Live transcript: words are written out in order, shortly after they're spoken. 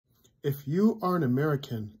If you are an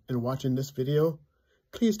American and watching this video,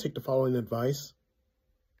 please take the following advice.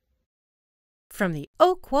 From the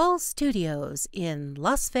Oak Wall Studios in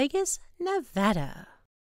Las Vegas, Nevada.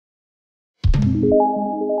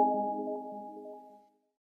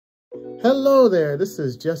 Hello there, this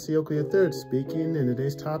is Jesse Oakley III speaking. In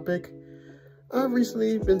today's topic, I've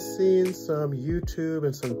recently been seeing some YouTube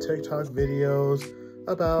and some TikTok videos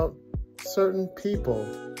about certain people,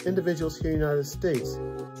 individuals here in the United States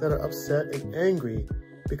that are upset and angry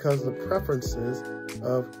because of the preferences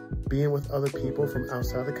of being with other people from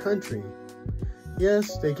outside the country.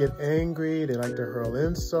 Yes, they get angry, they like to hurl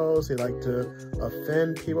insults, they like to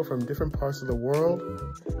offend people from different parts of the world.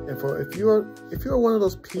 And if you're one of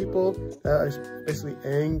those people that are basically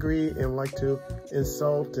angry and like to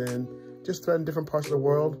insult and just threaten different parts of the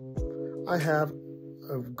world, I have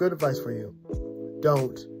a good advice for you.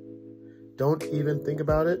 Don't even think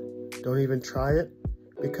about it. Don't even try it.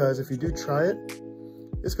 Because if you do try it,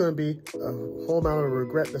 it's going to be a whole amount of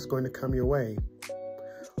regret that's going to come your way.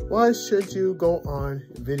 Why should you go on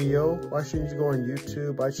video? Why shouldn't you go on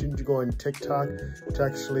YouTube? Why shouldn't you go on TikTok to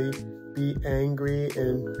actually be angry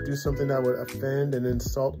and do something that would offend and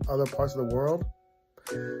insult other parts of the world?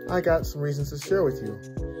 I got some reasons to share with you.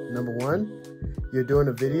 Number one, you're doing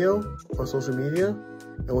a video on social media,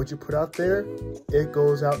 and what you put out there, it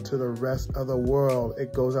goes out to the rest of the world.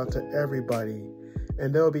 It goes out to everybody.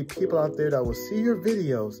 And there will be people out there that will see your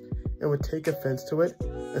videos and would take offense to it,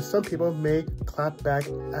 and some people may clap back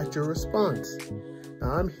at your response.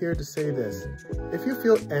 Now, I'm here to say this. If you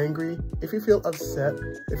feel angry, if you feel upset,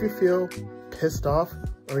 if you feel pissed off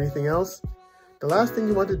or anything else, the last thing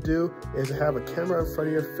you want to do is have a camera in front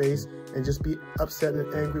of your face and just be upset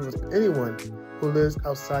and angry with anyone who lives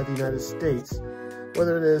outside the United States.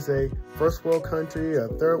 Whether it is a first world country, a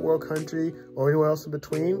third world country, or anywhere else in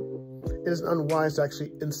between, it is unwise to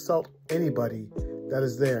actually insult anybody that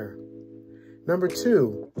is there. Number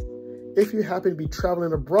two, if you happen to be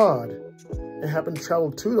traveling abroad and happen to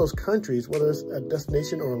travel to those countries, whether it's a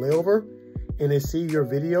destination or a layover, and they see your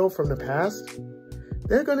video from the past,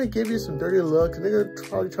 they're going to give you some dirty looks, and they're going to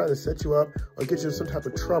probably try to set you up or get you in some type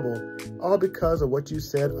of trouble, all because of what you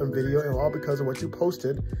said on video and all because of what you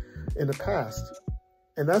posted in the past.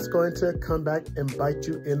 And that's going to come back and bite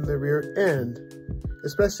you in the rear end,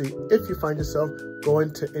 especially if you find yourself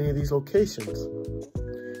going to any of these locations.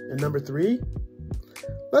 And number three,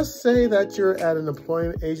 let's say that you're at an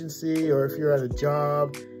employment agency or if you're at a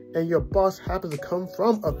job and your boss happens to come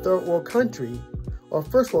from a third world country or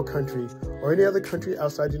first world country or any other country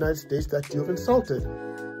outside the United States that you've insulted.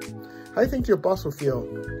 How do you think your boss will feel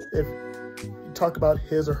if you talk about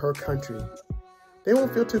his or her country? They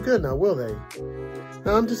won't feel too good now, will they?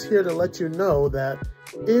 Now, I'm just here to let you know that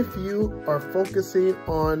if you are focusing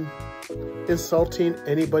on insulting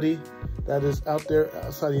anybody that is out there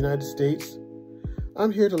outside the United States,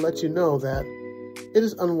 I'm here to let you know that it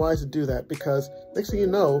is unwise to do that, because next thing you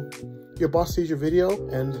know, your boss sees your video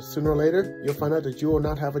and sooner or later, you'll find out that you will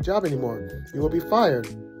not have a job anymore. You will be fired.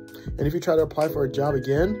 And if you try to apply for a job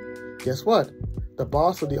again, guess what? The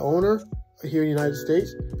boss or the owner here in the United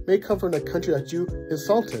States may come from the country that you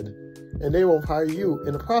insulted, and they won't hire you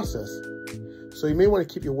in the process. So you may want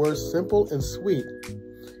to keep your words simple and sweet.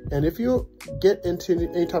 And if you get into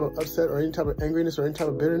any type of upset or any type of angriness or any type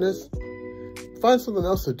of bitterness, find something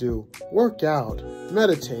else to do. Work out,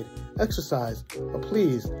 meditate, exercise, but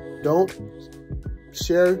please don't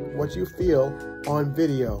share what you feel on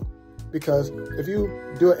video. Because if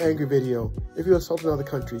you do an angry video, if you insult another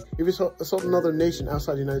country, if you insult another nation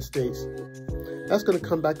outside the United States, that's going to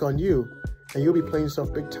come back on you, and you'll be playing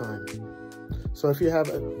yourself big time. So if you have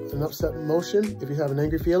an upset emotion, if you have an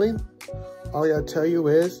angry feeling, all I got to tell you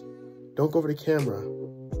is don't go over the camera.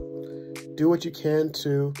 Do what you can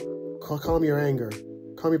to calm your anger,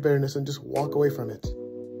 calm your bitterness, and just walk away from it.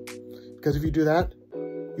 Because if you do that,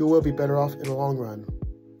 you will be better off in the long run.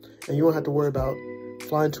 And you won't have to worry about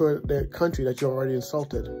flying to the country that you already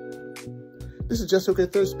insulted. This is Jesse Oakley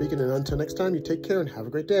III speaking, and until next time, you take care and have a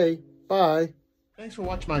great day. Bye. Thanks for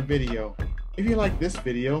watching my video. If you like this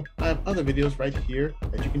video, I have other videos right here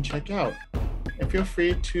that you can check out. And feel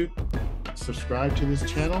free to subscribe to this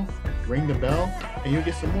channel, ring the bell, and you'll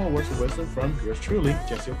get some more words of wisdom from yours truly,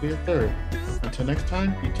 Jesse Oakley III. Until next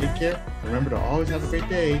time, you take care. Remember to always have a great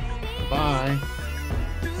day. Bye.